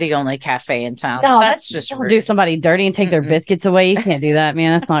 Take over the only cafe in town. No, that's just rude. Do somebody dirty and take their biscuits away. You can't do that,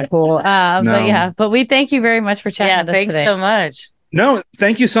 man. That's not cool. No. But we thank you very much for chatting with us today. Thanks so much. No,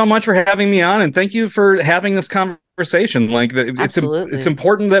 thank you so much for having me on, and thank you for having this conversation. Like it's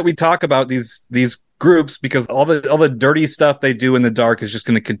important that we talk about these groups, because all the dirty stuff they do in the dark is just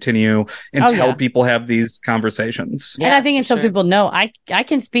going to continue until people have these conversations. Yeah, and I think until people know, I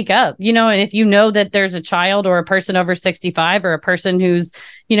can speak up, and if you know that there's a child or a person over 65 or a person who's,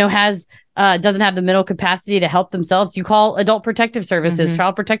 has doesn't have the mental capacity to help themselves, you call Adult Protective Services,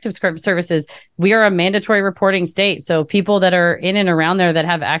 Child Protective Services. We are a mandatory reporting state. So people that are in and around there that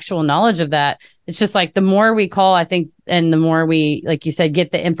have actual knowledge of that, it's just like the more we call, I think, and the more we, like you said,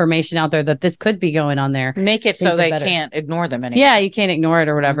 get the information out there that this could be going on there. Make it so they can't ignore them anymore. Yeah, you can't ignore it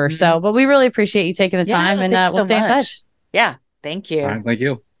or whatever. Mm-hmm. So, but we really appreciate you taking the time, and we'll stay in touch. Yeah, thank you. All right, thank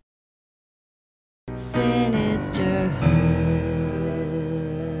you. Sinister.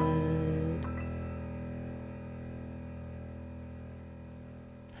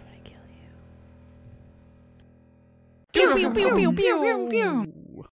 Pew, pew, pew, pew, pew, pew.